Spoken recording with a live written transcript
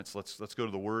Let's go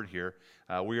to the Word here.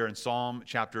 We are in Psalm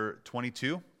chapter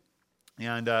 22,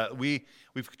 and we've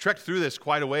trekked through this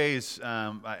quite a ways.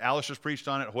 Alistair's preached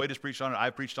on it, Hoyt has preached on it,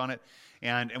 I've preached on it,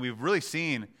 and we've really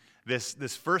seen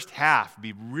this first half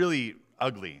be really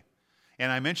ugly.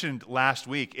 And I mentioned last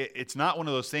week, it's not one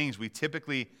of those things we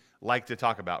typically like to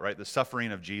talk about, right? The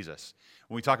suffering of Jesus.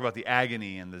 When we talk about the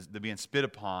agony and the being spit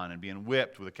upon and being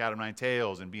whipped with a cat of nine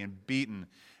tails and being beaten,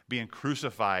 being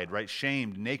crucified, right?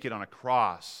 Shamed, naked on a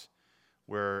cross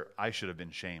where I should have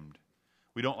been shamed.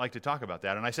 We don't like to talk about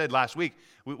that. And I said last week,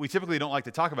 we typically don't like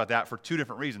to talk about that for two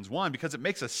different reasons. One, because it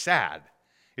makes us sad.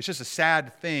 It's just a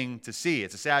sad thing to see.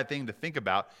 It's a sad thing to think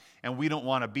about, and we don't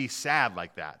want to be sad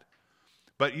like that.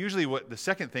 But usually what the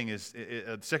second thing is,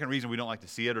 the second reason we don't like to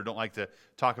see it or don't like to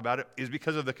talk about it is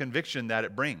because of the conviction that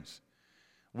it brings.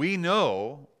 We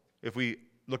know, if we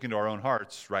look into our own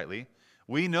hearts rightly,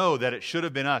 we know that it should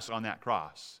have been us on that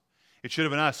cross. It should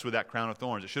have been us with that crown of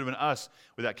thorns. It should have been us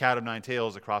with that cat of nine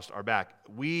tails across our back.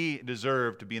 We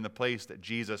deserve to be in the place that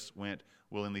Jesus went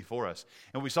willingly for us.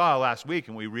 And what we saw last week,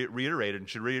 and we reiterated and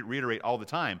should reiterate all the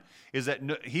time, is that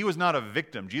he was not a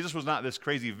victim. Jesus was not this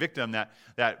crazy victim that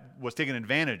was taken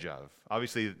advantage of.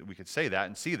 Obviously, we could say that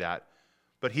and see that.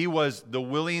 But he was the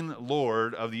willing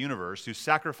Lord of the universe who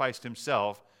sacrificed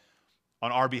himself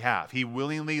on our behalf. He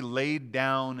willingly laid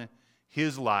down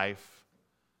his life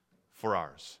for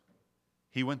ours.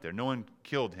 He went there. No one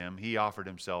killed him. He offered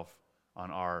himself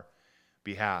on our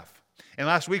behalf. And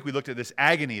last week we looked at this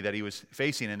agony that he was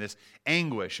facing and this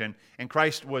anguish. And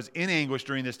Christ was in anguish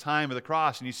during this time of the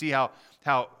cross. And you see how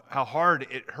hard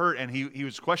it hurt. And he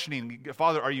was questioning,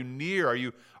 Father, are you near? Are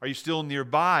you still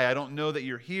nearby? I don't know that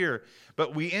you're here.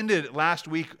 But we ended last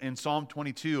week in Psalm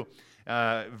 22,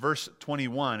 verse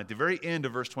 21. At the very end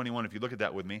of verse 21, if you look at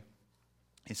that with me,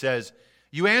 he says,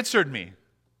 you answered me.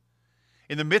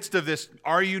 In the midst of this,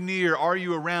 are you near? Are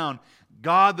you around?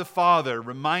 God the Father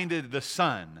reminded the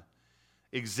Son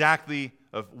exactly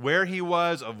of where he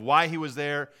was, of why he was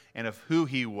there, and of who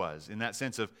he was. In that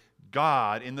sense of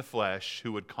God in the flesh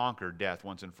who would conquer death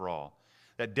once and for all.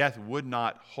 That death would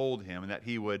not hold him and that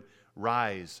he would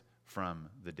rise from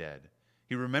the dead.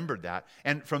 He remembered that.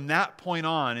 And from that point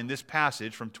on in this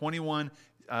passage, from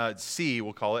 21c,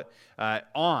 we'll call it,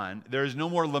 on, there is no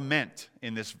more lament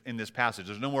in this passage.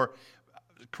 There's no more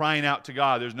crying out to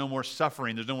God. There's no more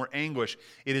suffering. There's no more anguish.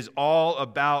 It is all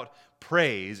about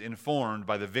praise informed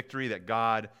by the victory that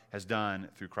God has done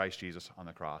through Christ Jesus on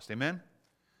the cross. Amen?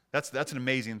 That's an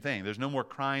amazing thing. There's no more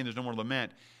crying. There's no more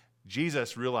lament.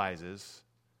 Jesus realizes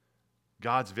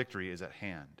God's victory is at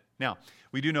hand. Now,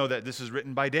 we do know that this is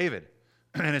written by David.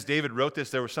 And as David wrote this,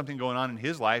 there was something going on in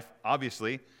his life,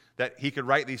 obviously, that he could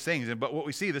write these things. But what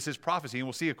we see, this is prophecy, and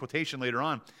we'll see a quotation later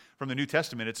on from the New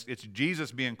Testament. It's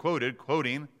Jesus being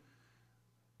quoting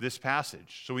this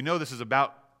passage. So we know this is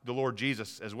about the Lord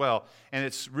Jesus as well, and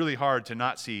it's really hard to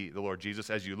not see the Lord Jesus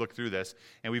as you look through this,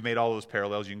 and we've made all those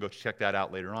parallels. You can go check that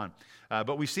out later on.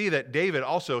 But we see that David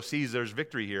also sees there's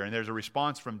victory here, and there's a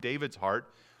response from David's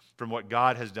heart, from what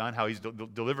God has done, how he's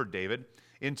delivered David,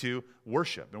 into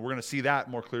worship. And we're going to see that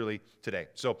more clearly today.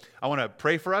 So I want to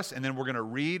pray for us, and then we're going to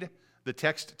read the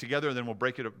text together, and then we'll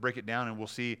break it down, and we'll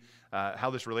see how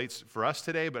this relates for us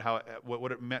today, but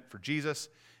what it meant for Jesus,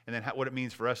 and then what it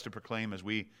means for us to proclaim as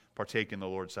we partake in the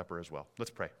Lord's Supper as well.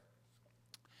 Let's pray.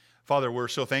 Father, we're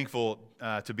so thankful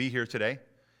to be here today.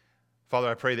 Father,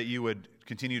 I pray that you would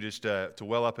continue just to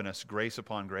well up in us grace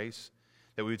upon grace,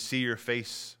 that we would see your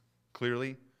face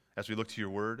clearly as we look to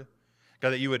your word. God,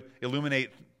 that you would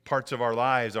illuminate parts of our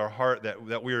lives, our heart,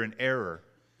 that we are in error.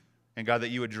 And God, that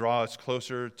you would draw us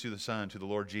closer to the Son, to the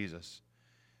Lord Jesus.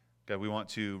 God, we want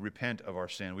to repent of our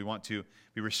sin. We want to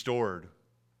be restored.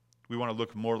 We want to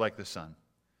look more like the Son.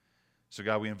 So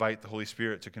God, we invite the Holy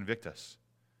Spirit to convict us,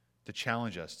 to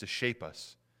challenge us, to shape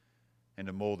us, and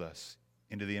to mold us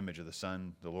into the image of the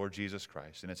Son, the Lord Jesus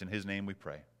Christ. And it's in his name we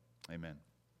pray. Amen.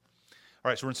 All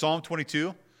right, so we're in Psalm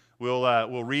 22.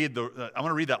 We'll read I'm going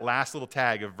to read that last little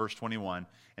tag of verse 21,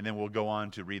 and then we'll go on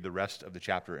to read the rest of the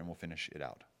chapter, and we'll finish it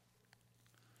out.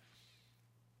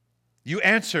 You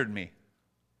answered me.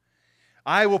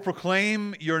 I will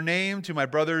proclaim your name to my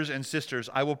brothers and sisters.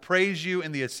 I will praise you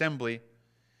in the assembly.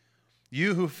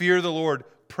 You who fear the Lord,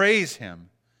 praise him.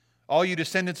 All you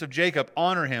descendants of Jacob,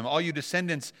 honor him. All you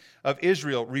descendants of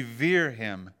Israel, revere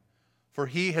him. For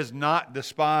he has not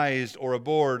despised or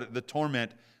abhorred the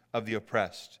torment of the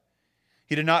oppressed.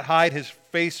 He did not hide his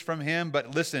face from him,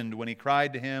 but listened when he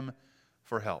cried to him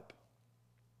for help.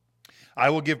 I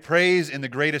will give praise in the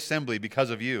great assembly because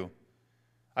of you.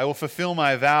 I will fulfill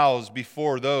my vows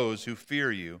before those who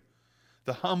fear you.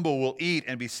 The humble will eat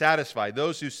and be satisfied.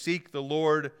 Those who seek the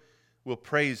Lord will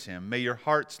praise him. May your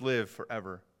hearts live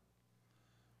forever.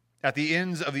 At the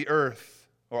ends of the earth,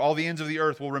 or all the ends of the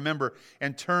earth will remember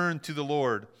and turn to the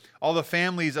Lord. All the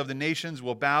families of the nations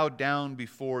will bow down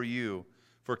before you,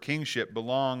 for kingship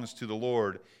belongs to the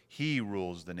Lord. He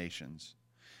rules the nations.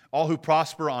 All who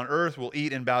prosper on earth will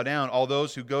eat and bow down. All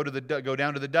those who go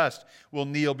down to the dust will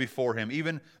kneel before him,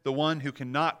 even the one who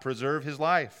cannot preserve his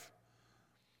life.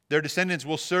 Their descendants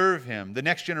will serve him. The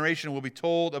next generation will be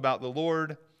told about the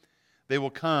Lord. They will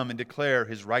come and declare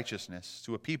his righteousness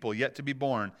to a people yet to be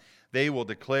born. They will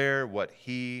declare what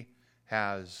he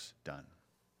has done.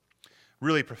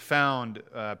 Really profound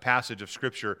passage of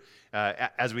Scripture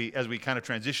as we kind of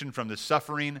transition from the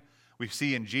suffering we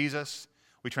see in Jesus.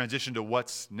 We transition to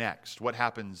what's next. What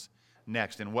happens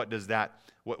next, and what does that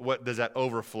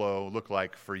overflow look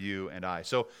like for you and I?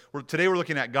 So today we're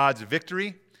looking at God's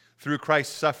victory through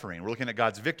Christ's suffering. We're looking at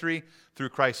God's victory through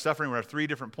Christ's suffering. We have 3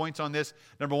 different points on this.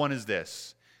 Number 1 is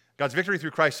this: God's victory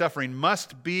through Christ's suffering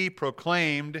must be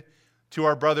proclaimed to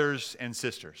our brothers and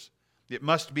sisters. It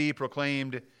must be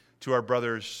proclaimed to our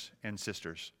brothers and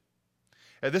sisters.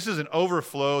 This is an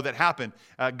overflow that happened.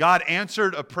 God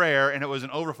answered a prayer, and it was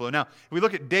an overflow. Now, if we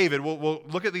look at David, we'll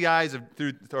look at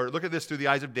look at this through the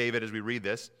eyes of David as we read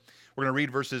this. We're going to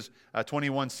read verses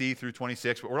 21c through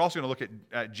 26, but we're also going to look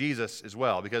at Jesus as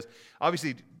well, because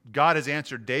obviously God has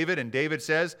answered David, and David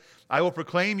says, "I will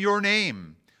proclaim your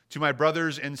name to my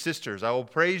brothers and sisters. I will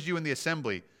praise you in the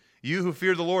assembly. You who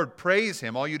fear the Lord, praise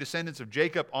him. All you descendants of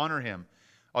Jacob, honor him.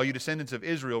 All you descendants of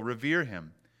Israel, revere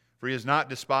him. For he has not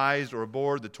despised or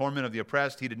abhorred the torment of the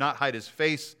oppressed. He did not hide his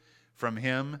face from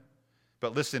him,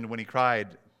 but listened when he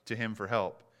cried to him for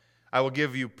help. I will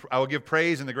give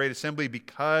praise in the great assembly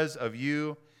because of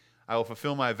you. I will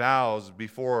fulfill my vows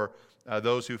before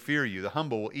those who fear you. The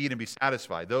humble will eat and be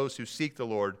satisfied. Those who seek the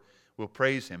Lord will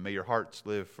praise him. May your hearts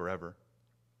live forever."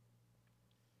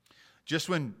 Just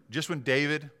when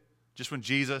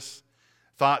Jesus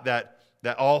thought that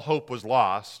all hope was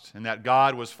lost and that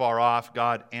God was far off,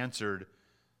 God answered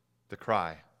the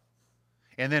cry.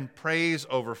 And then praise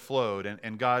overflowed,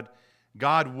 and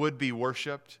God would be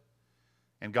worshiped,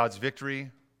 and God's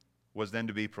victory was then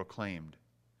to be proclaimed.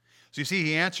 So you see,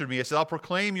 he answered me. He said, "I'll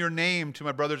proclaim your name to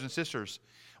my brothers and sisters."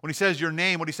 When he says your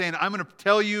name, what he's saying, I'm going to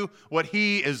tell you what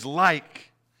he is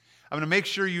like. I'm going to make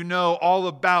sure you know all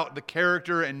about the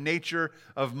character and nature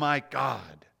of my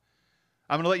God.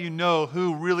 I'm going to let you know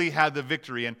who really had the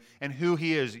victory and who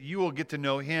he is. You will get to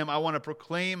know him. I want to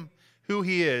proclaim who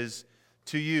he is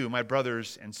to you, my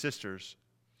brothers and sisters.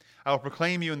 I will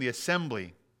proclaim you in the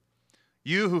assembly.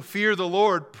 You who fear the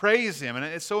Lord, praise him. And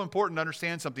it's so important to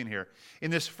understand something here. In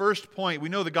this first point, we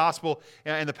know the gospel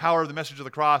and the power of the message of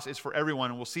the cross is for everyone,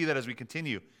 and we'll see that as we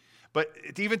continue. But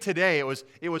even today, it was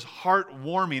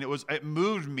heartwarming. It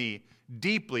moved me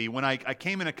deeply when I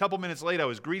came in a couple minutes late. I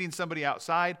was greeting somebody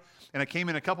outside, and I came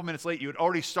in a couple minutes late. You had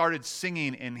already started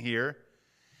singing in here,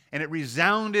 and it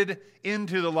resounded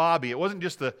into the lobby. It wasn't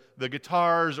just the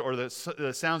guitars or the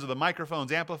sounds of the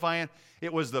microphones amplifying.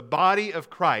 It was the body of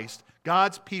Christ,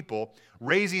 God's people,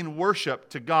 raising worship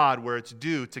to God where it's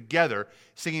due, together,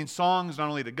 singing songs not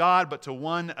only to God but to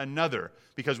one another,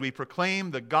 because we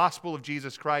proclaim the gospel of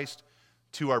Jesus Christ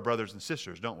to our brothers and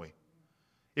sisters, don't we?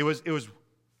 It was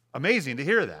amazing to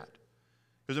hear that.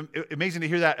 It was amazing to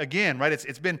hear that again, right?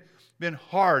 It's been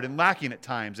hard and lacking at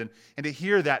times, and to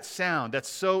hear that sound, that's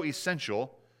so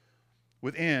essential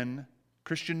within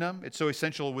Christendom. It's so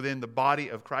essential within the body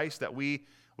of Christ that we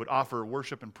would offer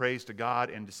worship and praise to God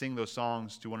and to sing those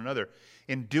songs to one another.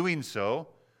 In doing so,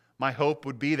 my hope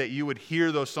would be that you would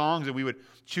hear those songs and we would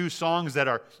choose songs that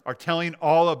are telling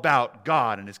all about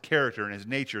God and his character and his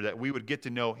nature, that we would get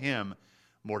to know him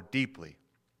more deeply.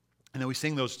 And then we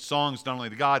sing those songs not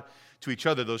only to God, to each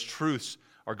other. Those truths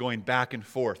are going back and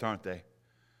forth, aren't they?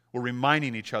 We're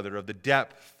reminding each other of the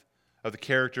depth of the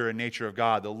character and nature of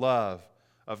God, the love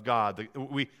of God.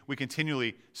 We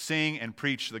continually sing and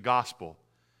preach the gospel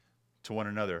to one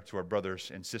another, to our brothers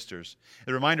and sisters.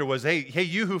 The reminder was, hey,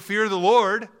 you who fear the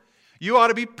Lord, you ought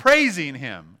to be praising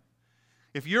him.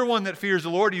 If you're one that fears the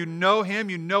Lord, you know him,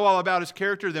 you know all about his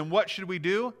character, then what should we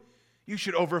do? You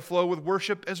should overflow with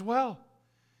worship as well.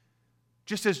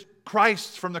 Just as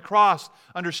Christ from the cross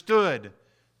understood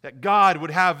that God would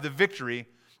have the victory,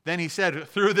 then he said,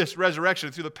 through this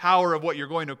resurrection, through the power of what you're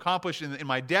going to accomplish in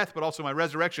my death, but also my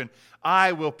resurrection,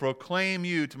 I will proclaim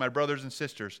you to my brothers and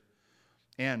sisters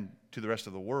and to the rest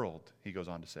of the world, he goes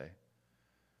on to say.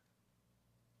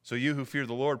 So you who fear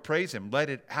the Lord, praise him. Let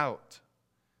it out.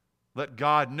 Let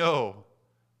God know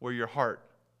where your heart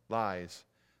lies.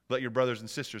 Let your brothers and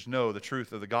sisters know the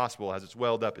truth of the gospel as it's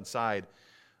welled up inside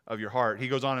of your heart. He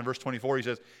goes on in verse 24, he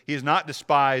says, he is not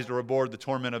despised or abhorred the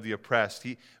torment of the oppressed.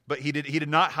 But he did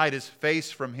not hide his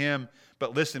face from him,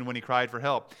 but listened when he cried for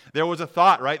help. There was a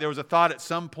thought, right? There was a thought at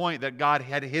some point that God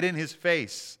had hidden his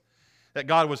face, that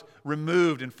God was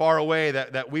removed and far away,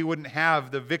 that we wouldn't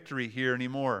have the victory here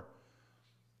anymore.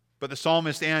 But the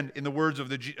psalmist, and in the words of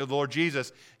the Lord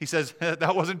Jesus, he says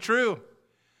that wasn't true.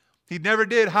 He never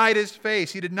did hide his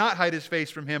face. He did not hide his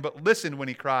face from him, but listened when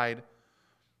he cried.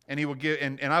 And he will give,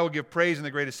 and I will give praise in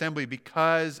the great assembly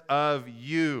because of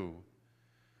you.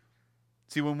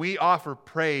 See, when we offer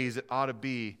praise, it ought to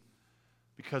be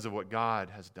because of what God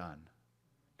has done,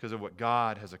 because of what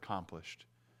God has accomplished.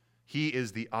 He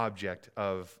is the object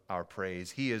of our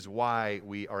praise. He is why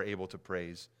we are able to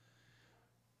praise.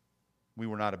 We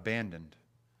were not abandoned.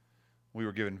 We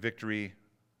were given victory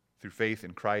through faith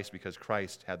in Christ because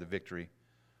Christ had the victory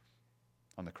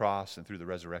on the cross and through the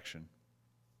resurrection.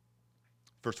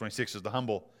 Verse 26 says, the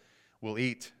humble will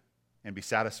eat and be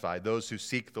satisfied. Those who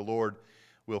seek the Lord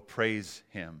will praise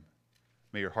him.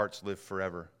 May your hearts live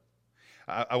forever.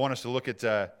 I want us to look at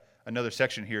another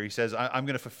section here. He says, I'm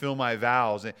going to fulfill my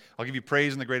vows. I'll give you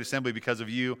praise in the great assembly because of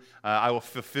you. I will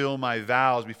fulfill my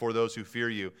vows before those who fear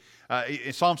you.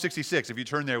 In Psalm 66, if you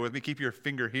turn there with me, keep your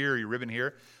finger here, your ribbon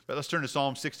here. But let's turn to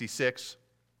Psalm 66.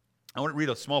 I want to read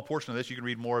a small portion of this. You can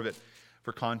read more of it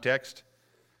for context.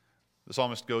 The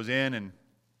psalmist goes in and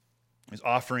is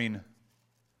offering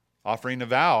a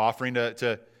vow, offering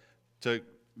to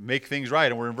make things right.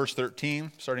 And we're in verse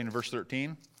 13, starting in verse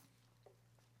 13.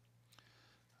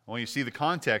 When you see the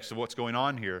context of what's going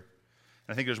on here,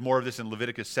 and I think there's more of this in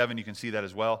Leviticus 7, you can see that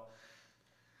as well.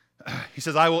 He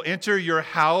says, I will enter your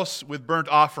house with burnt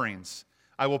offerings.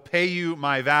 I will pay you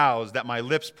my vows that my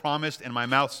lips promised and my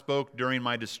mouth spoke during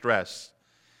my distress.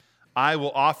 I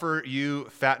will offer you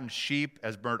fattened sheep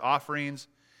as burnt offerings,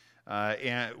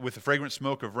 and with the fragrant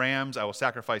smoke of rams, I will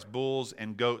sacrifice bulls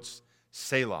and goats,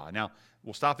 Selah. Now,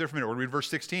 we'll stop there for a minute. We'll read verse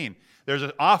 16. There's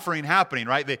an offering happening,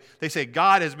 right? They say,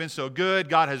 God has been so good.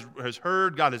 God has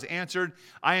heard. God has answered.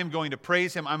 I am going to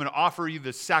praise him. I'm going to offer you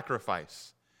the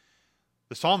sacrifice.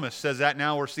 The psalmist says that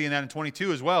now. We're seeing that in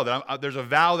 22 as well. That there's a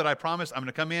vow that I promised. I'm going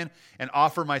to come in and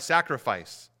offer my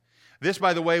sacrifice. This,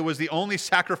 by the way, was the only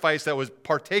sacrifice that was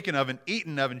partaken of and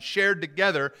eaten of and shared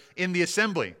together in the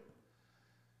assembly.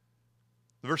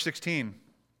 Verse 16.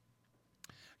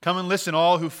 Come and listen,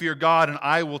 all who fear God, and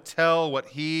I will tell what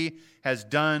he has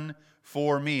done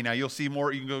for me. Now, you'll see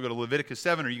more. You can go to Leviticus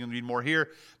 7, or you can read more here.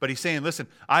 But he's saying, listen,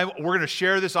 we're going to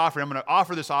share this offering. I'm going to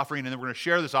offer this offering, and then we're going to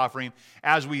share this offering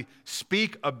as we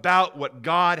speak about what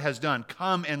God has done.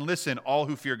 Come and listen, all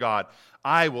who fear God.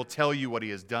 I will tell you what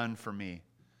he has done for me.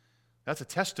 That's a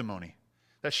testimony.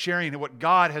 That's sharing what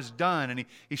God has done. And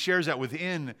he shares that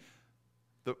within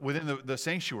the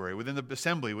sanctuary, within the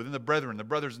assembly, within the brethren, the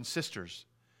brothers and sisters.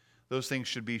 Those things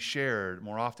should be shared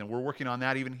more often. We're working on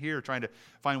that even here, trying to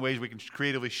find ways we can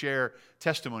creatively share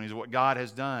testimonies of what God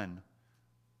has done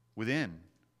within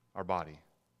our body.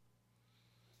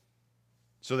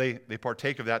 So they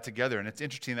partake of that together. And it's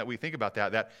interesting that we think about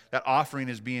that offering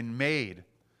is being made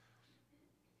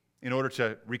in order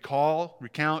to recall,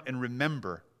 recount, and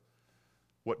remember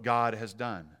what God has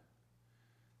done.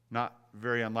 Not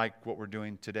very unlike what we're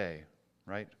doing today,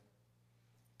 right?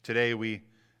 Today, we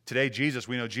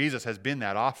know Jesus has been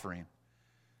that offering.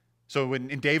 So when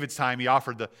in David's time, he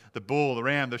offered the bull, the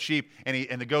ram, the sheep,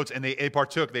 and the goats, and they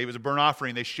partook. It was a burnt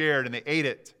offering. They shared, and they ate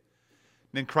it.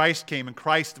 And then Christ came, and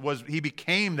he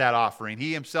became that offering.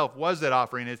 He himself was that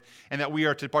offering, and that we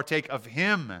are to partake of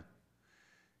him.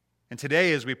 And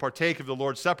today, as we partake of the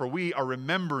Lord's Supper, we are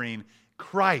remembering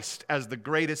Christ as the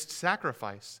greatest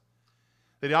sacrifice.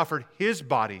 That he offered his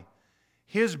body,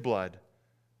 his blood,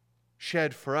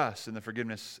 shed for us in the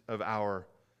forgiveness of our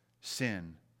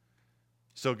sin.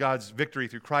 So God's victory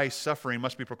through Christ's suffering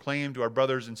must be proclaimed to our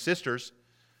brothers and sisters,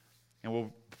 and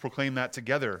we'll proclaim that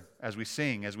together as we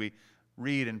sing, as we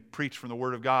read and preach from the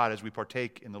Word of God, as we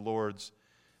partake in the Lord's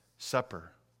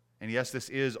Supper. And yes, this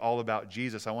is all about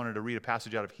Jesus. I wanted to read a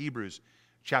passage out of Hebrews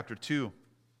chapter 2,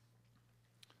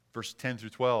 verse 10 through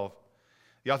 12.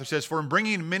 The author says, for in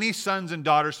bringing many sons and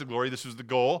daughters to glory, this was the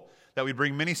goal, that we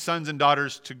bring many sons and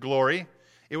daughters to glory,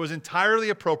 it was entirely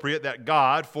appropriate that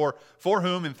God, for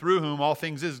whom and through whom all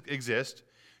things exist,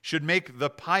 should make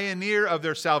the pioneer of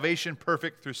their salvation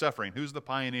perfect through suffering. Who's the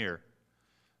pioneer?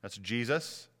 That's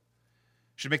Jesus.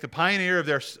 Should make the pioneer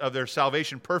of their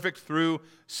salvation perfect through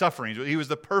suffering. He was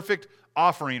the perfect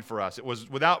offering for us. It was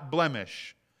without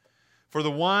blemish. For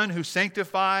the one who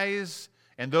sanctifies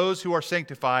and those who are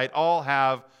sanctified all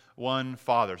have one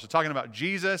Father. So talking about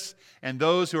Jesus and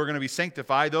those who are going to be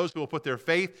sanctified, those who will put their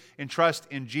faith and trust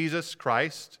in Jesus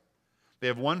Christ. They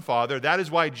have one Father. That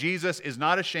is why Jesus is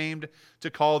not ashamed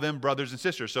to call them brothers and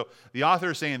sisters. So the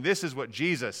author is saying this is what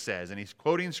Jesus says, and he's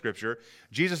quoting Scripture.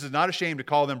 Jesus is not ashamed to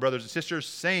call them brothers and sisters,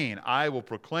 saying, I will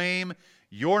proclaim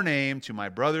your name to my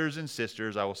brothers and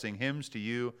sisters. I will sing hymns to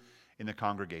you in the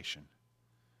congregation.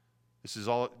 This is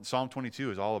all, Psalm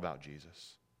 22 is all about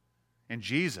Jesus. And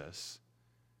Jesus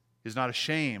is not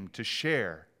ashamed to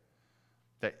share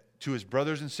that to his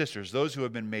brothers and sisters, those who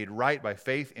have been made right by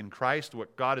faith in Christ,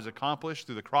 what God has accomplished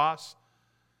through the cross,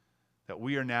 that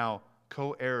we are now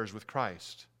co-heirs with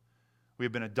Christ. We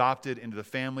have been adopted into the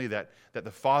family that the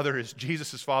Father is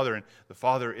Jesus' Father and the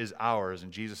Father is ours,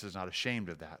 and Jesus is not ashamed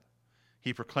of that.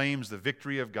 He proclaims the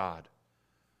victory of God.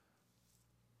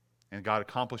 And God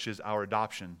accomplishes our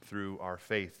adoption through our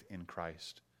faith in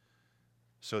Christ,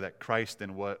 so that Christ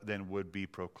then would be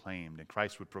proclaimed. And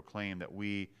Christ would proclaim that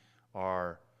we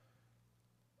are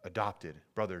adopted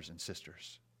brothers and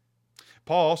sisters.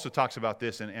 Paul also talks about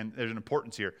this, and there's an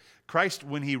importance here. Christ,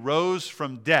 when he rose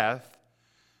from death,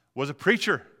 was a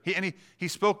preacher. He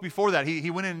spoke before that. He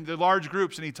went into large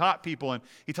groups and he taught people, and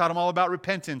he taught them all about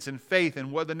repentance and faith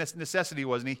and what the necessity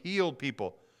was, and he healed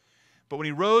people. But when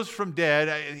he rose from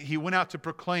dead, he went out to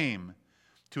proclaim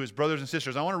to his brothers and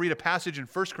sisters. I want to read a passage in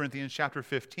 1 Corinthians chapter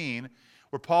 15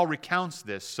 where Paul recounts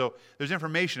this. So there's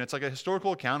information. It's like a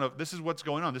historical account of this is what's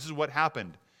going on. This is what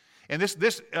happened. And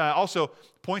this also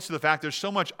points to the fact there's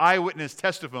so much eyewitness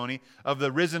testimony of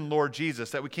the risen Lord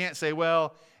Jesus that we can't say,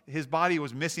 well, his body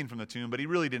was missing from the tomb, but he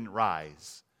really didn't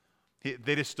rise.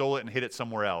 They just stole it and hid it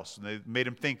somewhere else. And they made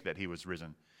him think that he was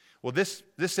risen. Well, this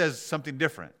says something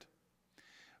different.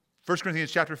 1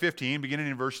 Corinthians chapter 15, beginning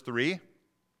in verse 3, it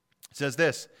says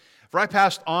this, For I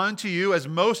passed on to you as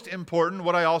most important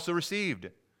what I also received.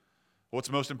 What's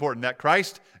most important? That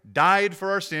Christ died for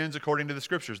our sins according to the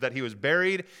Scriptures, that he was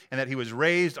buried, and that he was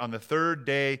raised on the third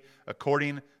day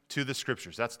according to the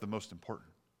Scriptures. That's the most important.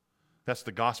 That's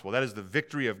the gospel. That is the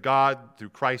victory of God through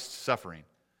Christ's suffering.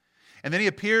 And then he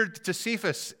appeared to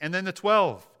Cephas and then the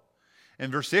 12. In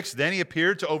verse 6, then he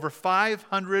appeared to over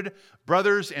 500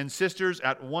 brothers and sisters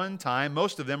at one time.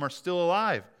 Most of them are still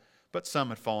alive, but some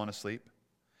had fallen asleep.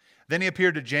 Then he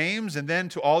appeared to James and then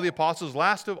to all the apostles.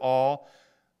 Last of all,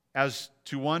 as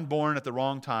to one born at the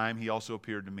wrong time, he also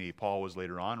appeared to me. Paul was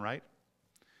later on, right?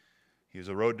 He was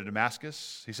on the road to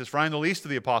Damascus. He says, For I am the least of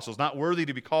the apostles, not worthy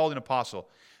to be called an apostle,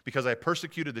 because I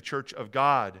persecuted the church of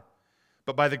God.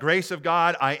 But by the grace of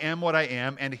God, I am what I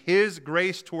am, and his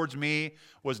grace towards me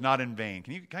was not in vain.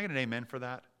 Can I get an amen for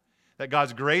that? That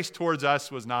God's grace towards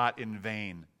us was not in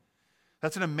vain.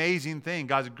 That's an amazing thing.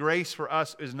 God's grace for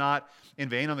us is not in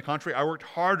vain. On the contrary, I worked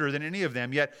harder than any of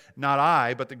them, yet not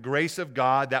I, but the grace of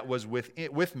God that was with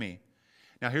me.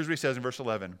 Now here's what he says in verse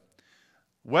 11.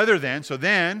 Whether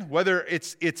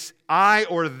it's I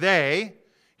or they,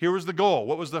 here was the goal.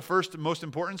 What was the first most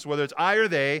importance? Whether it's I or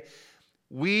they,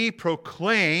 we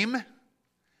proclaim,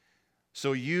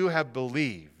 so you have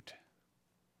believed.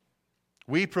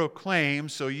 We proclaim,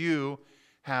 so you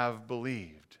have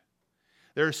believed.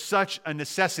 There is such a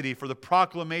necessity for the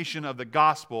proclamation of the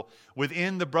gospel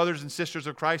within the brothers and sisters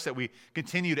of Christ that we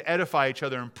continue to edify each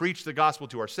other and preach the gospel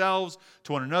to ourselves,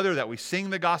 to one another, that we sing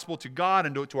the gospel to God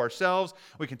and do it to ourselves.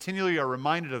 We continually are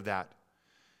reminded of that.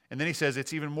 And then he says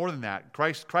it's even more than that.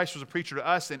 Christ was a preacher to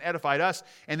us and edified us,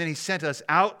 and then he sent us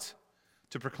out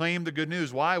to proclaim the good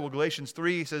news. Why? Well, Galatians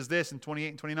 3 says this in 28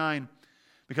 and 29.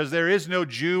 Because there is no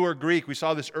Jew or Greek. We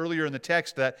saw this earlier in the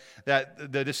text that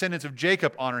the descendants of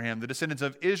Jacob honor him. The descendants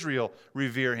of Israel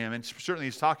revere him. And certainly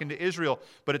he's talking to Israel,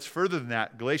 but it's further than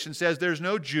that. Galatians says there's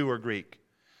no Jew or Greek.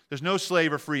 There's no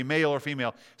slave or free, male or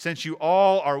female, since you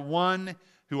all are one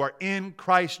who are in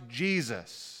Christ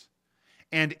Jesus.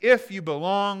 And if you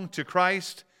belong to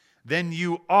Christ, then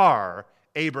you are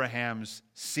Abraham's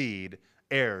seed,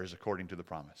 heirs according to the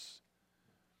promise.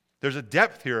 There's a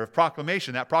depth here of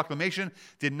proclamation. That proclamation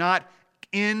did not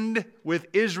end with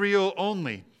Israel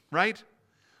only, right?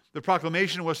 The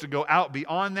proclamation was to go out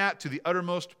beyond that to the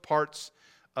uttermost parts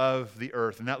of the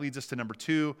earth. And that leads us to number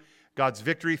 2. God's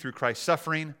victory through Christ's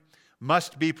suffering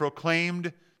must be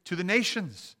proclaimed to the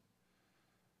nations.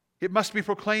 It must be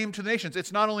proclaimed to the nations.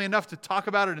 It's not only enough to talk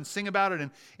about it and sing about it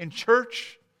in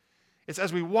church. It's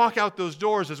as we walk out those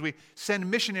doors, as we send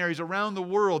missionaries around the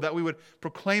world, that we would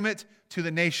proclaim it to the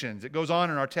nations. It goes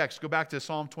on in our text. Go back to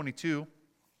Psalm 22. We're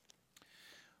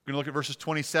going to look at verses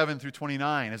 27 through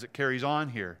 29 as it carries on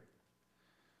here.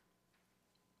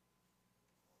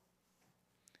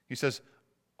 He says,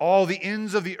 All the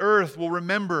ends of the earth will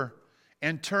remember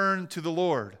and turn to the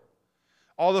Lord.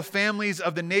 All the families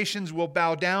of the nations will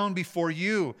bow down before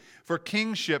you, for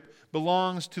kingship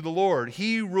belongs to the Lord.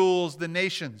 He rules the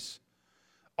nations.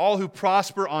 All who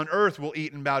prosper on earth will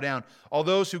eat and bow down. All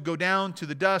those who go down to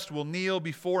the dust will kneel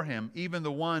before him, even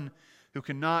the one who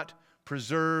cannot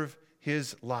preserve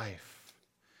his life.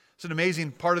 It's an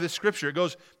amazing part of this scripture. It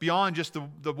goes beyond just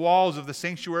the walls of the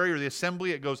sanctuary or the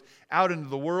assembly. It goes out into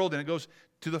the world, and it goes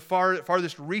to the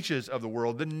farthest reaches of the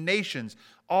world. The nations,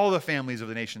 all the families of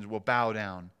the nations will bow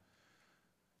down.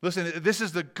 Listen, this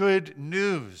is the good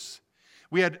news.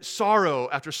 We had sorrow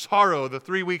after sorrow the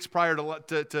 3 weeks prior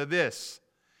to this.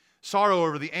 Sorrow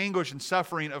over the anguish and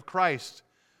suffering of Christ.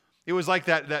 It was like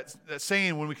that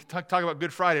saying when we talk about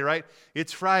Good Friday, right?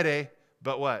 It's Friday,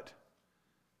 but what?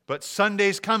 But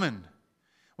Sunday's coming.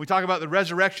 We talk about the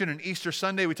resurrection and Easter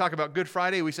Sunday. We talk about Good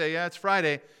Friday. We say, yeah, it's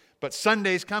Friday, but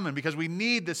Sunday's coming because we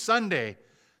need the Sunday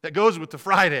that goes with the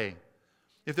Friday.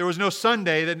 If there was no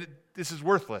Sunday, then this is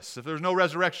worthless. If there was no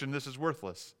resurrection, this is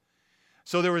worthless.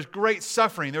 So there was great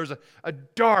suffering. There was a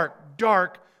dark,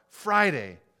 dark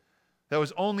Friday that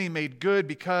was only made good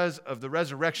because of the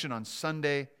resurrection on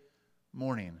Sunday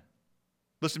morning.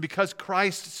 Listen, because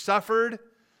Christ suffered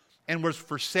and was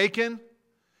forsaken,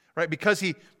 right? Because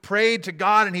he prayed to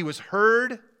God and he was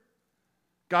heard,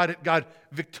 God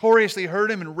victoriously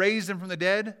heard him and raised him from the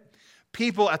dead,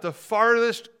 people at the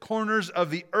farthest corners of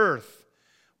the earth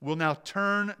will now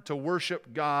turn to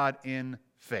worship God in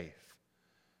faith.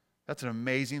 That's an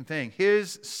amazing thing.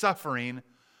 His suffering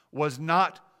was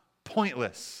not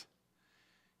pointless.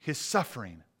 His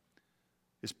suffering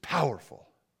is powerful.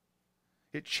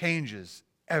 It changes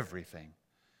everything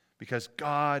because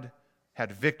God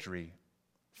had victory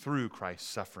through Christ's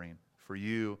suffering for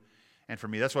you and for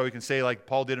me. That's why we can say, like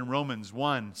Paul did in Romans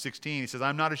 1:16, he says,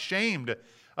 I'm not ashamed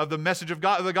of the message of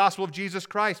God, of the gospel of Jesus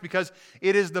Christ, because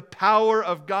it is the power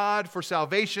of God for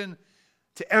salvation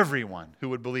to everyone who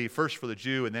would believe, first for the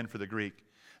Jew and then for the Greek.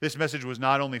 This message was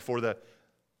not only for the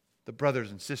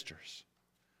brothers and sisters.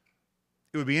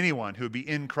 It would be anyone who would be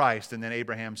in Christ and then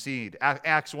Abraham's seed.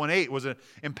 Acts 1:8 was an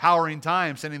empowering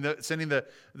time, sending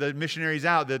the missionaries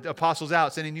out, the apostles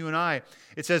out, sending you and I.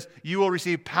 It says, you will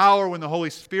receive power when the Holy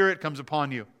Spirit comes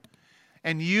upon you.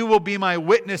 And you will be my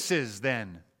witnesses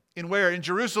then. In where? In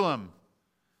Jerusalem.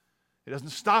 It doesn't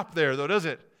stop there though, does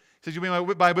it? It says,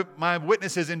 you'll be my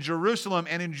witnesses in Jerusalem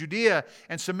and in Judea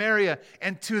and Samaria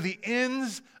and to the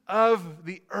ends of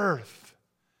the earth.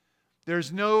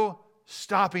 There's no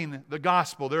stopping the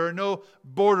gospel. There are no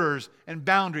borders and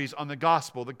boundaries on the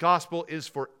gospel. The gospel is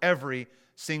for every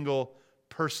single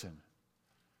person.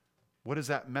 What does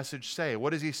that message say?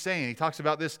 What is he saying? He talks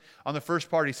about this on the first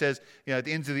part. He says, at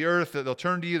the ends of the earth, they'll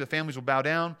turn to you, the families will bow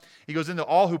down. He goes into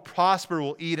all who prosper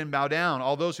will eat and bow down.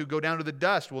 All those who go down to the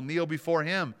dust will kneel before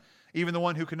him, even the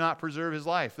one who cannot preserve his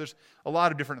life. There's a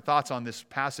lot of different thoughts on this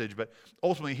passage, but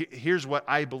ultimately, here's what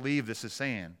I believe this is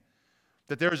saying.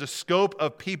 That there is a scope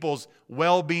of people's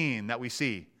well-being that we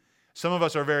see. Some of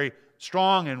us are very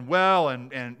strong and well,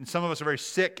 and some of us are very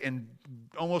sick and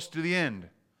almost to the end.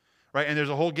 Right? And there's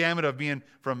a whole gamut of being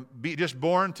from just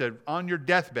born to on your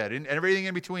deathbed and everything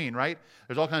in between, right?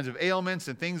 There's all kinds of ailments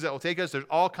and things that will take us. There's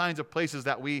all kinds of places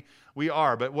that we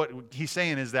are. But what he's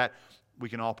saying is that we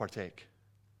can all partake.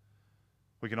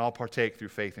 We can all partake through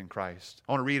faith in Christ.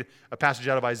 I want to read a passage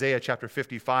out of Isaiah chapter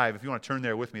 55. If you want to turn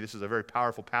there with me, this is a very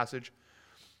powerful passage.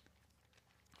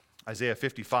 Isaiah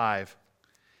 55.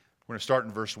 We're going to start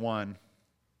in verse 1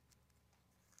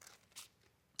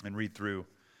 and read through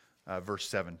verse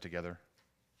 7 together.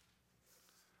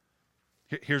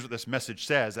 Here's what this message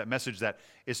says, that message that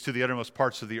is to the uttermost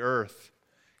parts of the earth.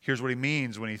 Here's what he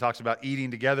means when he talks about eating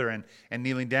together and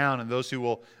kneeling down, and those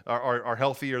who are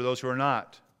healthy or those who are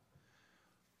not.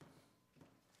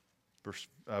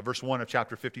 Verse 1 of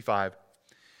chapter 55.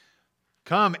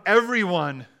 Come,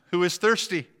 everyone who is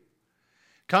thirsty,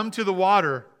 come to the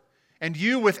water, and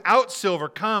you without silver,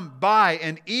 come, buy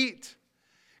and eat.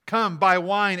 Come, buy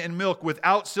wine and milk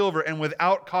without silver and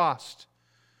without cost.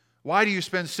 Why do you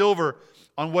spend silver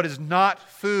on what is not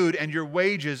food and your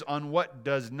wages on what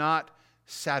does not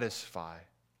satisfy?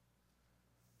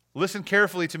 Listen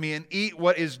carefully to me and eat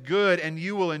what is good, and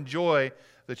you will enjoy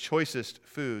the choicest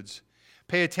foods.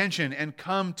 Pay attention and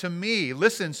come to me.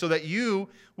 Listen so that you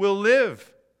will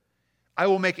live. I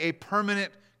will make a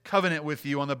permanent covenant with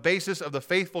you on the basis of the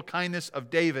faithful kindness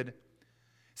of David,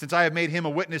 since I have made him a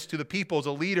witness to the peoples,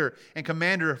 a leader and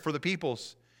commander for the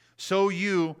peoples. So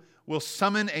you will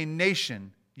summon a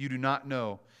nation you do not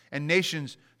know, and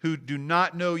nations who do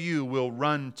not know you will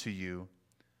run to you.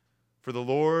 For the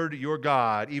Lord your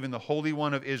God, even the Holy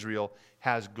One of Israel,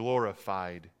 has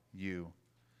glorified you.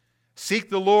 Seek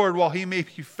the Lord while he may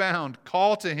be found.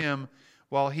 Call to him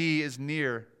while he is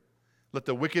near. Let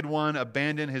the wicked one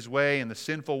abandon his way and the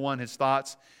sinful one his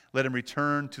thoughts. Let him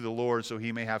return to the Lord so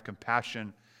he may have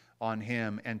compassion on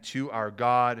him and to our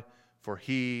God, for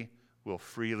he will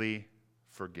freely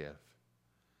forgive.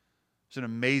 It's an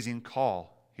amazing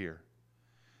call here.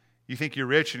 You think you're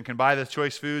rich and can buy the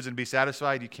choice foods and be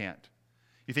satisfied? You can't.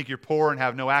 You think you're poor and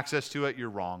have no access to it? You're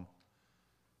wrong.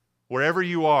 Wherever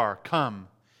you are, come.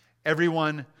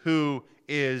 Everyone who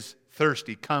is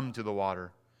thirsty, come to the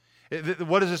water.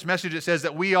 What is this message? It says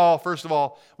that we all, first of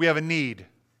all, we have a need.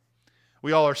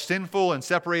 We all are sinful and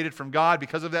separated from God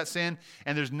because of that sin,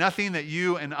 and there's nothing that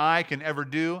you and I can ever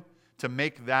do to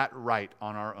make that right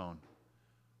on our own.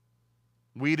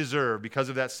 We deserve, because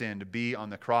of that sin, to be on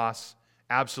the cross,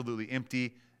 absolutely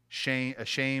empty,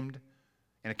 ashamed,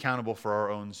 and accountable for our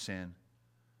own sin.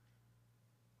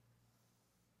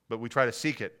 But we try to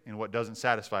seek it in what doesn't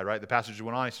satisfy, right? The passage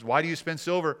went on. He says, why do you spend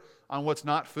silver on what's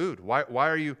not food? Why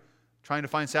are you trying to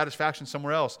find satisfaction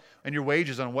somewhere else? And your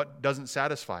wages on what doesn't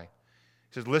satisfy?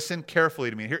 He says, listen carefully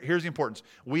to me. Here's the importance.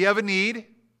 We have a need.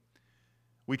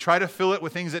 We try to fill it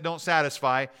with things that don't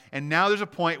satisfy. And now there's a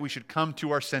point we should come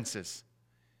to our senses.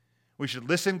 We should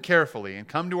listen carefully and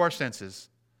come to our senses.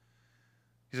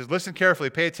 He says, listen carefully,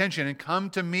 pay attention, and come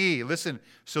to me. Listen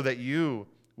so that you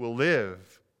will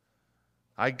live.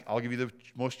 I'll give you the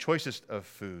most choicest of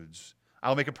foods.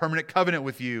 I'll make a permanent covenant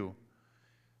with you.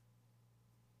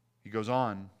 He goes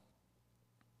on.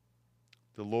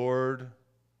 The Lord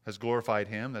has glorified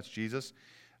him. That's Jesus.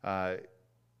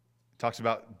 Talks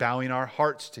about bowing our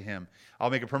hearts to him.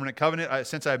 I'll make a permanent covenant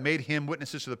since I've made him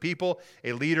witnesses to the people,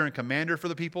 a leader and commander for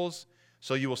the peoples.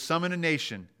 So you will summon a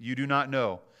nation you do not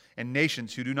know, and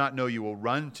nations who do not know you will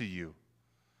run to you.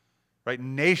 Right?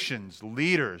 Nations,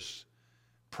 leaders,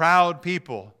 proud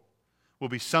people will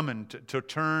be summoned to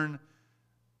turn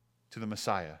to the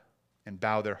Messiah and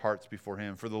bow their hearts before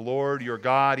him. For the Lord your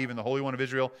God, even the Holy One of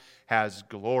Israel, has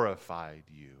glorified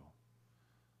you.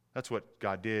 That's what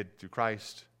God did through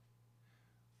Christ.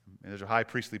 And there's a high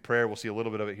priestly prayer. We'll see a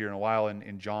little bit of it here in a while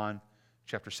in John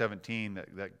chapter 17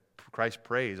 that Christ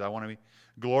prays. I want to be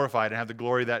glorified and have the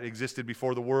glory that existed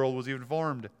before the world was even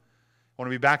formed. I want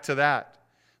to be back to that.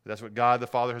 That's what God the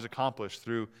Father has accomplished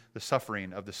through the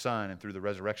suffering of the Son and through the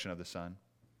resurrection of the Son.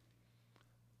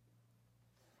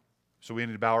 So we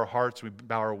need to bow our hearts, we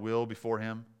bow our will before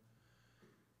him.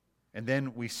 And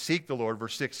then we seek the Lord.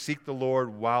 Verse 6, seek the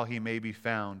Lord while he may be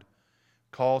found.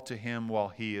 Call to him while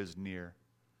he is near.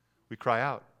 We cry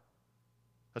out.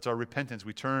 That's our repentance.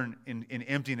 We turn in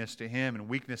emptiness to him and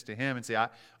weakness to him and say,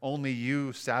 only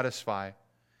you satisfy. It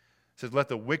says, let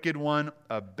the wicked one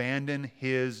abandon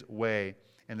his way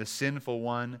and the sinful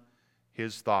one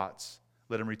his thoughts.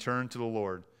 Let him return to the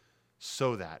Lord.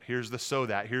 So that, here's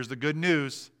the good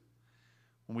news.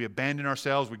 When we abandon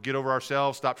ourselves, we get over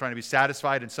ourselves, stop trying to be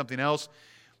satisfied in something else,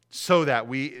 so that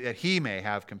he may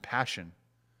have compassion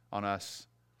on us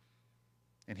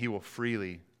and he will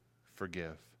freely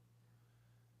forgive.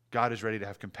 God is ready to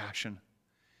have compassion.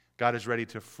 God is ready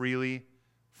to freely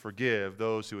forgive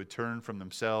those who would turn from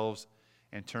themselves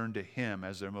and turn to him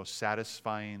as their most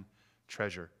satisfying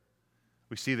treasure.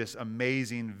 We see this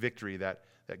amazing victory that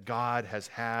God has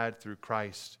had through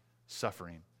Christ's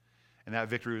suffering. And that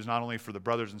victory was not only for the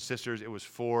brothers and sisters, it was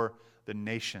for the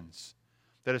nations.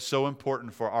 That is so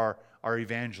important for our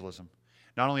evangelism.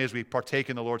 Not only as we partake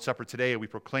in the Lord's Supper today, we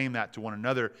proclaim that to one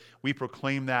another, we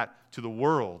proclaim that to the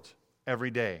world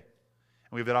every day.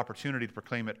 And we have that opportunity to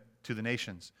proclaim it to the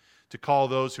nations, to call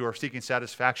those who are seeking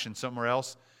satisfaction somewhere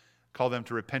else, call them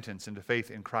to repentance and to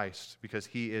faith in Christ, because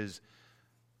he is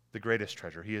the greatest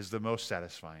treasure. He is the most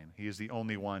satisfying. He is the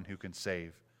only one who can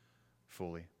save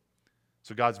fully.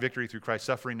 So God's victory through Christ's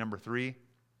suffering, number 3,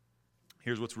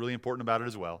 here's what's really important about it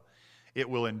as well. It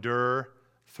will endure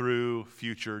through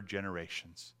future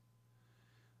generations.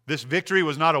 This victory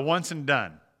was not a once and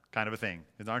done kind of a thing.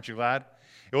 Aren't you glad?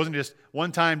 It wasn't just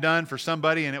one time done for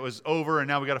somebody and it was over and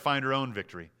now we got to find our own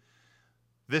victory.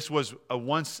 This was a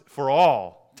once for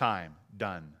all time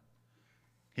done.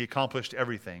 He accomplished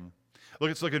everything.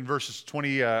 Let's look at verses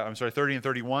 30 and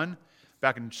 31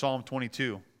 back in Psalm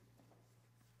 22.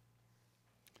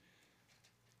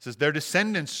 It says, their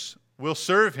descendants will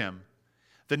serve him.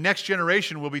 The next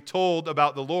generation will be told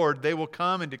about the Lord. They will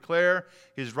come and declare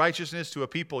his righteousness to a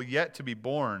people yet to be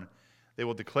born. They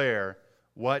will declare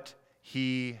what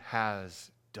he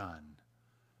has done.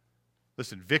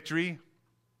 Listen, victory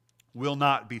will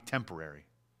not be temporary.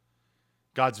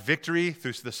 God's victory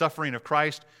through the suffering of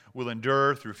Christ will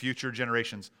endure through future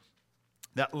generations.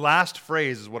 That last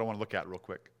phrase is what I want to look at real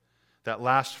quick. That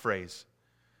last phrase.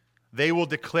 They will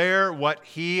declare what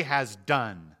he has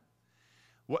done.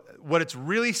 What it's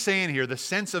really saying here, the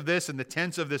sense of this and the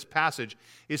tense of this passage,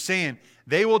 is saying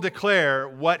they will declare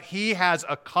what he has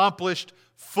accomplished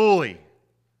fully.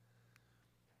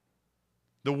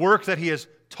 The work that he has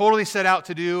totally set out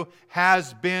to do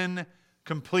has been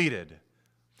completed.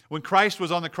 When Christ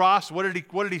was on the cross, what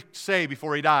did he say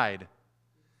before he died?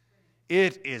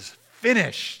 It is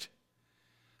finished.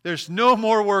 There's no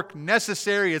more work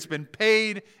necessary. It's been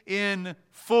paid in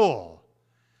full.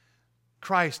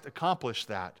 Christ accomplished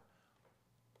that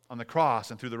on the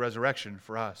cross and through the resurrection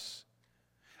for us.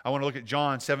 I want to look at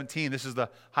John 17. This is the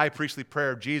high priestly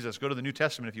prayer of Jesus. Go to the New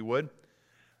Testament if you would.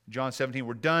 John 17.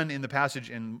 We're done in the passage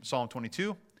in Psalm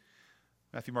 22.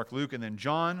 Matthew, Mark, Luke, and then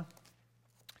John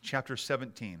chapter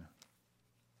 17.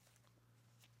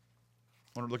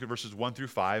 I want to look at verses 1 through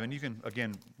 5, and you can,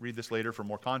 again, read this later for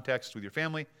more context with your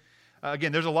family.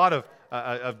 Again, there's a lot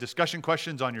of discussion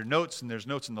questions on your notes, and there's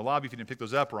notes in the lobby if you didn't pick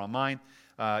those up, or online.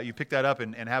 You pick that up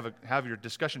and have your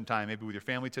discussion time maybe with your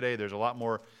family today. There's a lot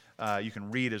more you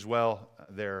can read as well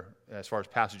there as far as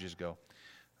passages go.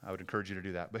 I would encourage you to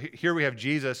do that. But here we have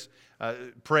Jesus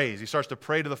prays. He starts to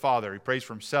pray to the Father. He prays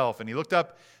for himself, and he looked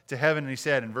up to heaven, and he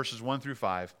said in verses 1 through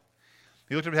 5,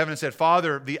 he looked up to heaven and said,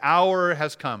 Father, the hour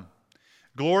has come.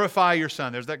 Glorify your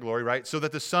Son. There's that glory, right? So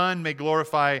that the Son may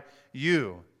glorify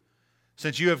you,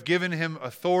 since you have given him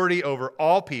authority over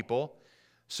all people,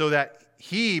 so that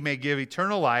he may give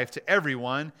eternal life to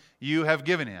everyone you have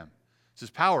given him. This is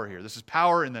power here. This is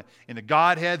power in the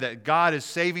Godhead, that God is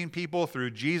saving people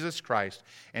through Jesus Christ.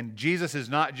 And Jesus is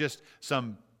not just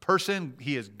some person.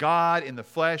 He is God in the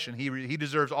flesh, and he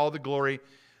deserves all the glory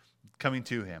coming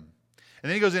to him. And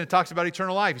then he goes in and talks about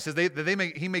eternal life. He says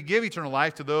he may give eternal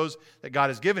life to those that God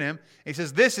has given him. And he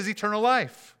says this is eternal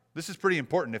life. This is pretty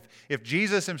important. If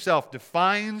Jesus himself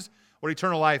defines what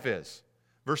eternal life is.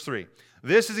 Verse 3,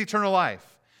 this is eternal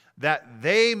life, that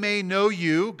they may know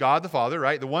you, God the Father,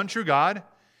 right, the one true God,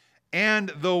 and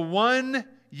the one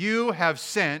you have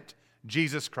sent,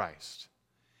 Jesus Christ.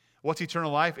 What's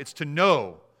eternal life? It's to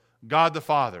know God the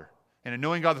Father. And in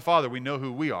knowing God the Father, we know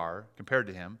who we are compared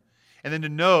to him. And then to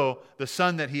know the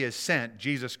Son that he has sent,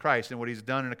 Jesus Christ, and what he's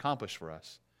done and accomplished for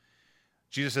us.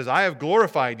 Jesus says, I have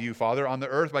glorified you, Father, on the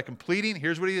earth by completing,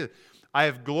 here's what he is. I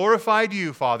have glorified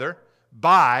you, Father,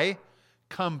 by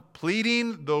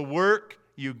completing the work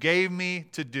you gave me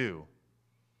to do.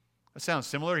 That sounds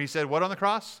similar. He said, what on the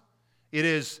cross? It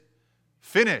is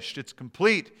finished. It's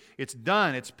complete. It's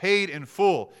done. It's paid in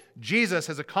full. Jesus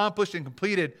has accomplished and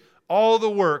completed all the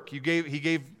work he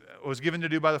was given to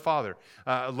do by the Father.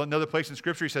 Another place in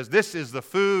Scripture, he says, this is the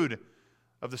food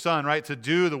of the Son, right? To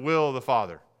do the will of the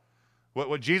Father.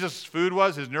 What Jesus' food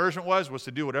was, his nourishment was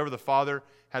to do whatever the Father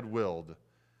had willed.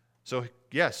 So,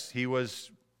 yes,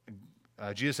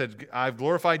 Jesus said, I've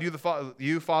glorified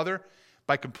you, Father,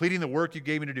 by completing the work you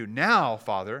gave me to do. Now,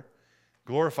 Father,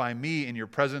 glorify me in your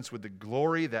presence with the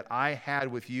glory that I had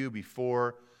with you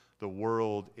before the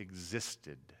world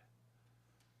existed.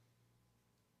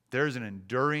 There's an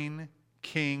enduring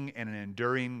king and an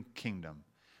enduring kingdom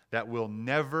that will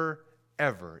never,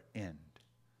 ever end.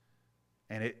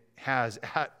 And it has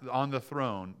on the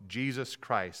throne Jesus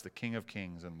Christ, the King of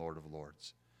Kings and Lord of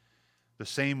Lords. The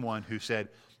same one who said,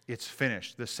 it's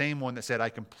finished. The same one that said, I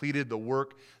completed the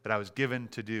work that I was given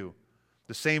to do.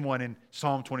 The same one in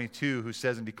Psalm 22 who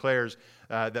says and declares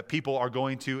that people are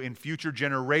going to, in future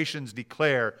generations,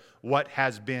 declare what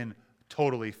has been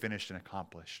totally finished and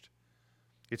accomplished.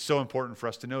 It's so important for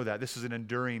us to know that. This is an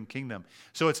enduring kingdom.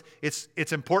 So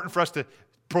it's important for us to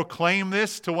proclaim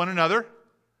this to one another,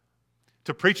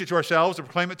 to preach it to ourselves, to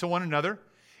proclaim it to one another.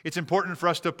 It's important for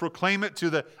us to proclaim it to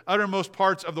the uttermost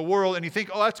parts of the world. And you think,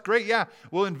 oh, that's great. Yeah,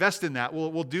 we'll invest in that.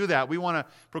 We'll do that. We want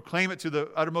to proclaim it to the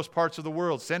uttermost parts of the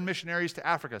world. Send missionaries to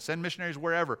Africa. Send missionaries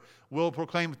wherever. We'll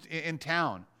proclaim it in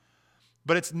town.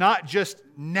 But it's not just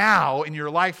now in your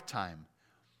lifetime.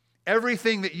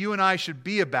 Everything that you and I should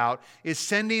be about is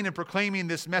sending and proclaiming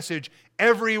this message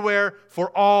everywhere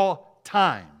for all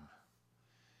time.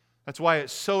 That's why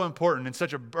it's so important and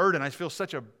such a burden. I feel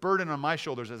such a burden on my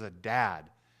shoulders as a dad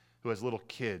who has little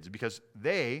kids, because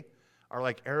they are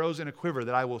like arrows in a quiver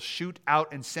that I will shoot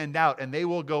out and send out, and they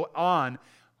will go on,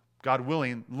 God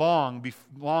willing, long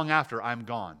after I'm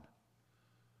gone.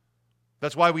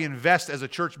 That's why we invest as a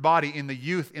church body in the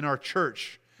youth in our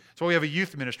church. That's why we have a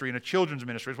youth ministry and a children's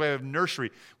ministry. That's why we have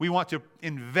nursery. We want to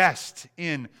invest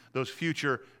in those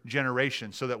future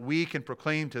generations so that we can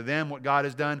proclaim to them what God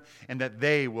has done, and that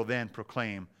they will then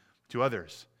proclaim to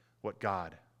others what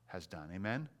God has done.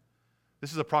 Amen?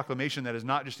 This is a proclamation that is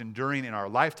not just enduring in our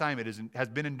lifetime. It has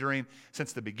been enduring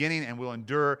since the beginning and will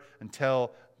endure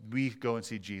until we go and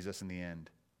see Jesus in the end.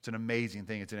 It's an amazing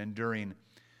thing. It's an enduring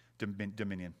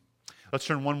dominion. Let's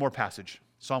turn one more passage,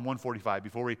 Psalm 145,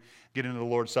 before we get into the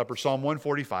Lord's Supper. Psalm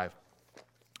 145.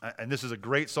 And this is a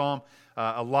great psalm.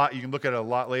 A lot, you can look at it a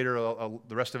lot later,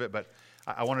 the rest of it, but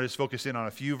I want to just focus in on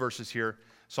a few verses here.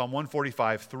 Psalm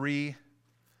 145, 3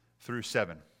 through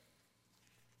 7.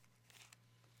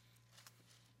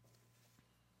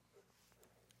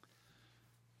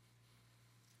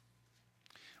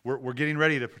 We're getting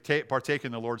ready to partake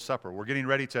in the Lord's Supper. We're getting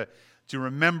ready to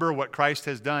remember what Christ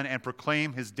has done and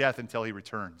proclaim his death until he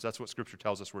returns. That's what Scripture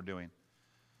tells us we're doing.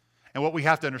 And what we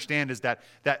have to understand is that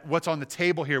what's on the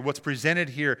table here, what's presented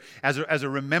here as a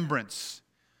remembrance,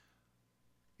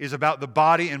 is about the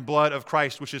body and blood of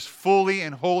Christ, which is fully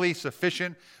and wholly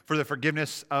sufficient for the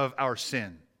forgiveness of our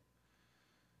sin.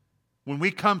 When we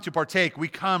come to partake, we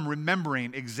come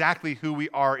remembering exactly who we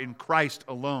are in Christ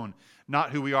alone,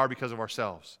 not who we are because of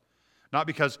ourselves. Not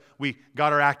because we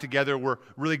got our act together, we're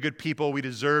really good people, we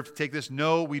deserve to take this.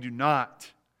 No, we do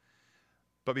not.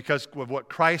 But because of what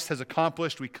Christ has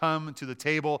accomplished, we come to the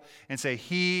table and say,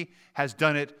 he has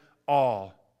done it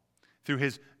all. Through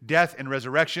his death and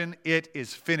resurrection, it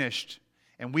is finished.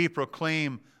 And we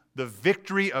proclaim the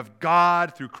victory of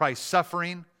God through Christ's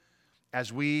suffering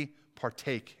as we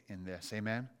partake in this.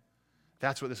 Amen?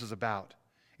 That's what this is about.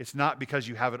 It's not because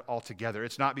you have it all together.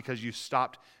 It's not because you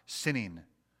stopped sinning.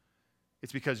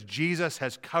 It's because Jesus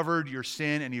has covered your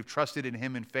sin and you've trusted in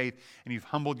him in faith and you've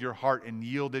humbled your heart and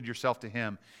yielded yourself to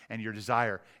him, and your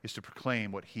desire is to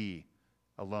proclaim what he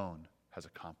alone has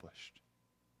accomplished.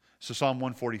 So Psalm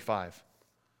 145,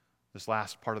 this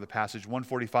last part of the passage,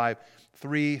 145,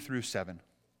 3 through 7.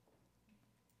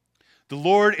 The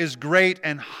Lord is great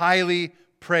and highly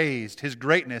praised. His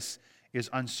greatness is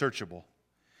unsearchable.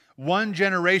 One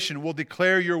generation will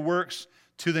declare your works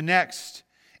to the next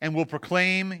and will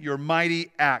proclaim your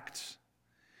mighty acts.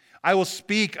 I will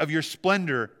speak of your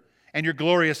splendor and your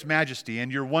glorious majesty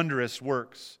and your wondrous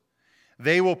works.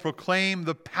 They will proclaim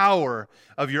the power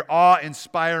of your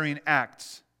awe-inspiring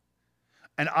acts,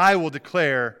 and I will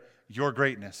declare your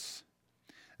greatness.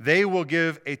 They will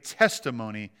give a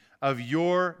testimony of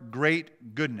your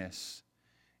great goodness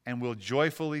and will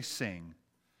joyfully sing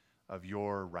of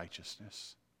your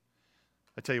righteousness.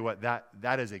 I tell you what,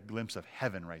 that is a glimpse of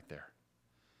heaven right there.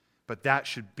 But that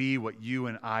should be what you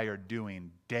and I are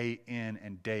doing day in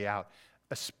and day out,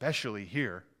 especially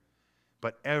here.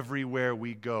 But everywhere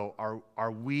we go, are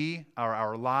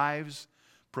our lives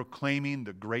proclaiming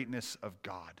the greatness of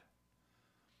God,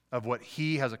 of what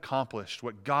he has accomplished,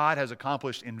 what God has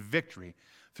accomplished in victory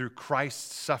through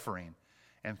Christ's suffering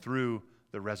and through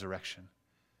the resurrection.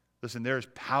 Listen, there is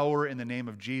power in the name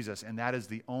of Jesus, and that is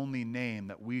the only name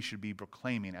that we should be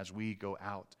proclaiming as we go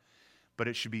out. But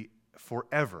it should be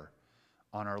forever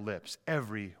on our lips,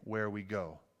 everywhere we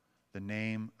go, the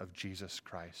name of Jesus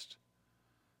Christ.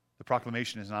 The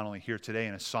proclamation is not only here today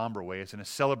in a somber way, it's in a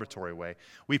celebratory way.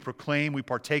 We proclaim, we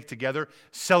partake together,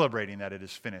 celebrating that it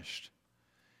is finished.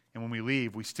 And when we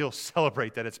leave, we still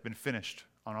celebrate that it's been finished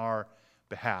on our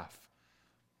behalf.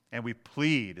 And we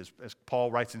plead, as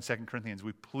Paul writes in 2 Corinthians,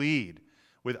 we plead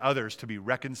with others to be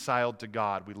reconciled to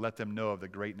God. We let them know of the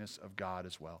greatness of God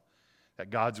as well.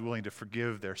 That God's willing to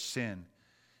forgive their sin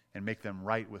and make them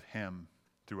right with him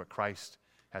through what Christ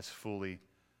has fully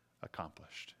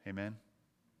accomplished. Amen?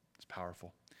 It's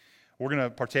powerful. We're going to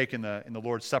partake in the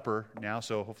Lord's Supper now,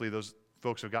 so hopefully those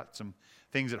folks have got some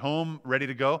things at home ready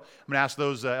to go. I'm going to ask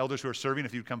those elders who are serving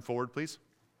if you'd come forward, please.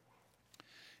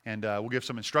 And we'll give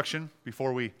some instruction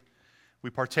before we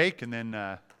partake, and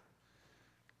then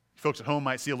folks at home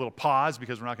might see a little pause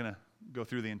because we're not going to go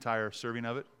through the entire serving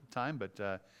of it time,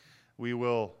 but we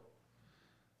will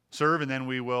serve and then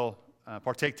we will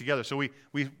partake together. So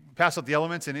we pass out the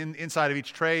elements, and inside of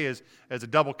each tray is a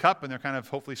double cup, and they're kind of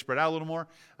hopefully spread out a little more.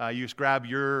 You just grab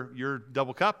your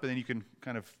double cup, and then you can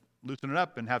kind of loosen it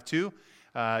up and have two.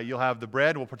 You'll have the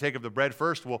bread. We'll partake of the bread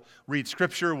first. We'll read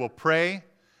Scripture. We'll pray,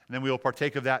 and then we will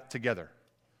partake of that together.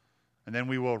 And then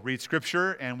we will read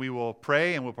Scripture, and we will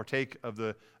pray, and we'll partake of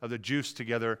the juice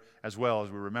together as well as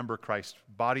we remember Christ's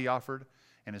body offered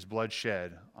and his blood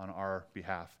shed on our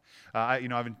behalf.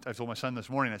 I've told my son this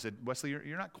morning, I said, Wesley,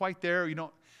 you're not quite there.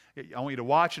 I want you to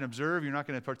watch and observe. You're not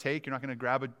going to partake. You're not going to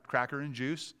grab a cracker and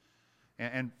juice.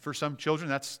 And for some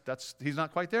children, he's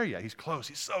not quite there yet. He's close.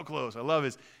 He's so close. I love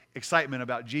his excitement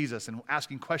about Jesus and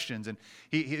asking questions. And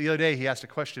the other day he asked a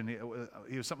question.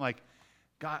 He was something like,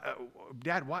 God,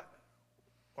 Dad, what?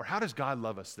 Or how does God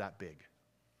love us that big?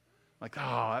 Like,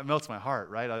 oh, it melts my heart,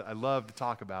 right? I love to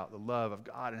talk about the love of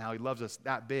God and how he loves us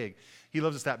that big. He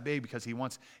loves us that big because he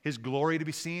wants his glory to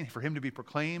be seen, for him to be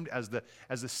proclaimed as the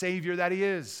Savior that he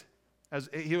is, as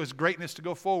his greatness to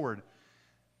go forward.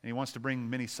 And he wants to bring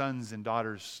many sons and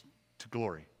daughters to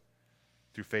glory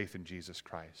through faith in Jesus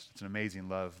Christ. It's an amazing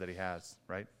love that he has,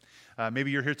 right?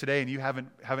 Maybe you're here today and you haven't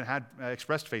had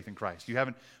expressed faith in Christ. You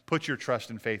haven't put your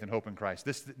trust and faith and hope in Christ.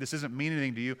 This doesn't mean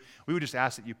anything to you. We would just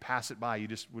ask that you pass it by. You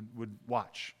just would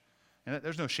watch. And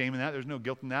there's no shame in that. There's no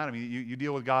guilt in that. I mean, you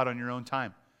deal with God on your own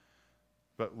time.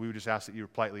 But we would just ask that you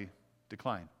politely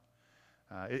decline.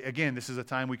 Again, this is a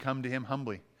time we come to him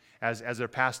humbly. As they're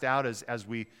passed out, as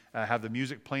we have the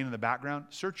music playing in the background,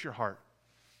 search your heart.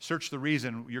 Search the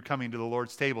reason you're coming to the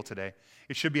Lord's table today.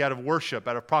 It should be out of worship,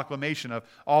 out of proclamation of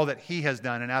all that he has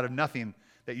done, and out of nothing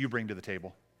that you bring to the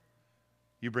table.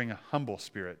 You bring a humble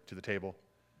spirit to the table,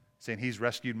 saying, he's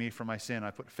rescued me from my sin.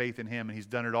 I put faith in him, and he's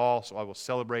done it all, so I will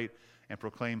celebrate and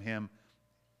proclaim him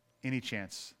any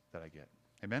chance that I get.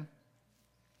 Amen?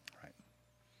 All right.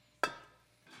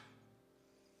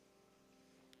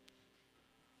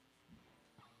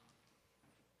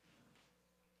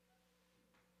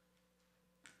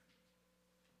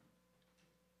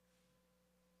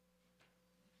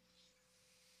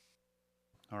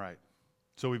 All right.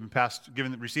 So we've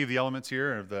been received the elements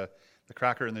here of the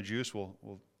cracker and the juice.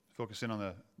 We'll focus in on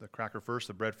the cracker first,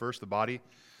 the bread first, the body,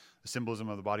 the symbolism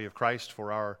of the body of Christ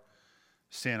for our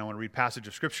sin. I want to read a passage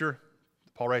of Scripture.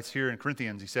 Paul writes here in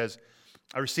Corinthians, he says,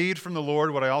 I received from the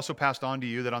Lord what I also passed on to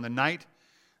you, that on the night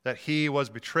that he was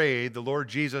betrayed, the Lord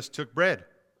Jesus took bread.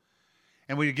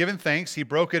 And when he had given thanks, he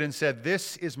broke it and said,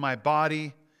 this is my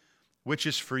body, which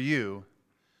is for you.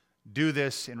 Do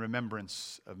this in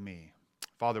remembrance of me.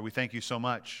 Father, we thank you so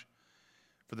much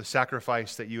for the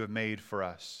sacrifice that you have made for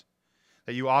us,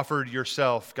 that you offered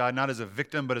yourself, God, not as a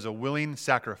victim, but as a willing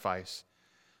sacrifice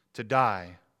to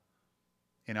die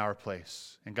in our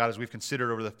place. And God, as we've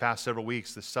considered over the past several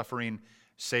weeks, the suffering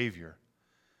Savior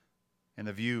and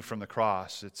the view from the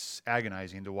cross, it's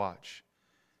agonizing to watch.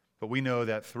 But we know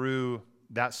that through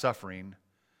that suffering,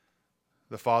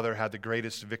 the Father had the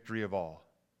greatest victory of all,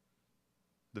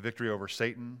 the victory over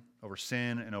Satan, over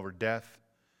sin, and over death,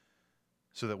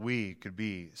 so that we could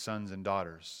be sons and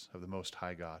daughters of the Most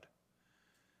High God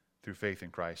through faith in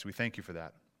Christ. We thank you for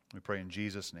that. We pray in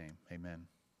Jesus' name. Amen.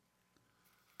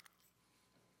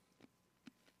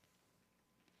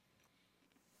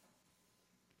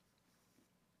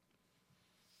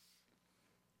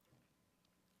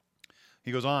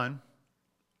 He goes on.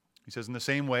 He says, in the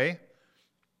same way,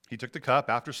 he took the cup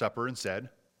after supper and said,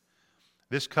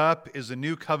 this cup is the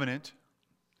new covenant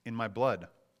in my blood.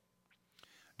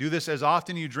 Do this as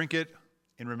often you drink it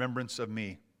in remembrance of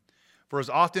me. For as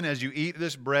often as you eat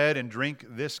this bread and drink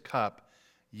this cup,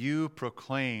 you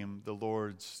proclaim the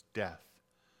Lord's death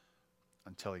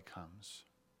until he comes.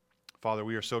 Father,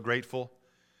 we are so grateful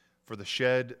for the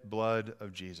shed blood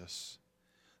of Jesus.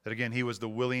 That again, he was the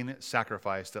willing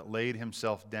sacrifice that laid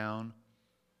himself down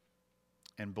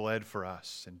and bled for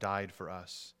us and died for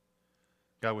us.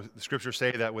 God, the scriptures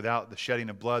say that without the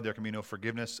shedding of blood, there can be no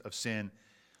forgiveness of sin.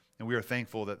 And we are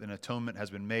thankful that an atonement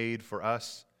has been made for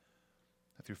us,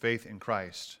 that through faith in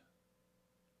Christ,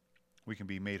 we can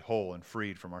be made whole and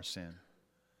freed from our sin.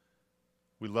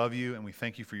 We love you and we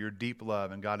thank you for your deep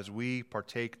love. And God, as we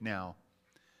partake now,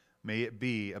 may it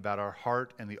be about our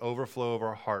heart and the overflow of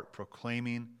our heart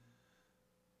proclaiming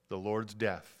the Lord's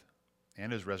death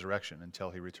and his resurrection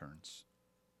until he returns.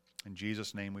 In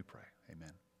Jesus' name we pray.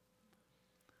 Amen.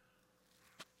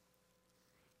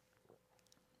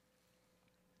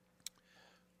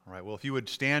 All right, well, if you would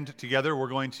stand together, we're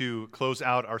going to close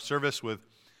out our service with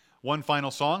one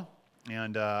final song.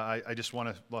 And I just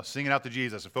want to sing it out to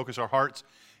Jesus and focus our hearts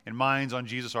and minds on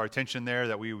Jesus, our attention there,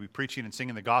 that we will be preaching and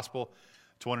singing the gospel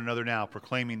to one another now,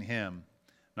 proclaiming him,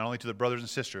 not only to the brothers and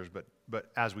sisters,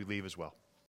 but as we leave as well.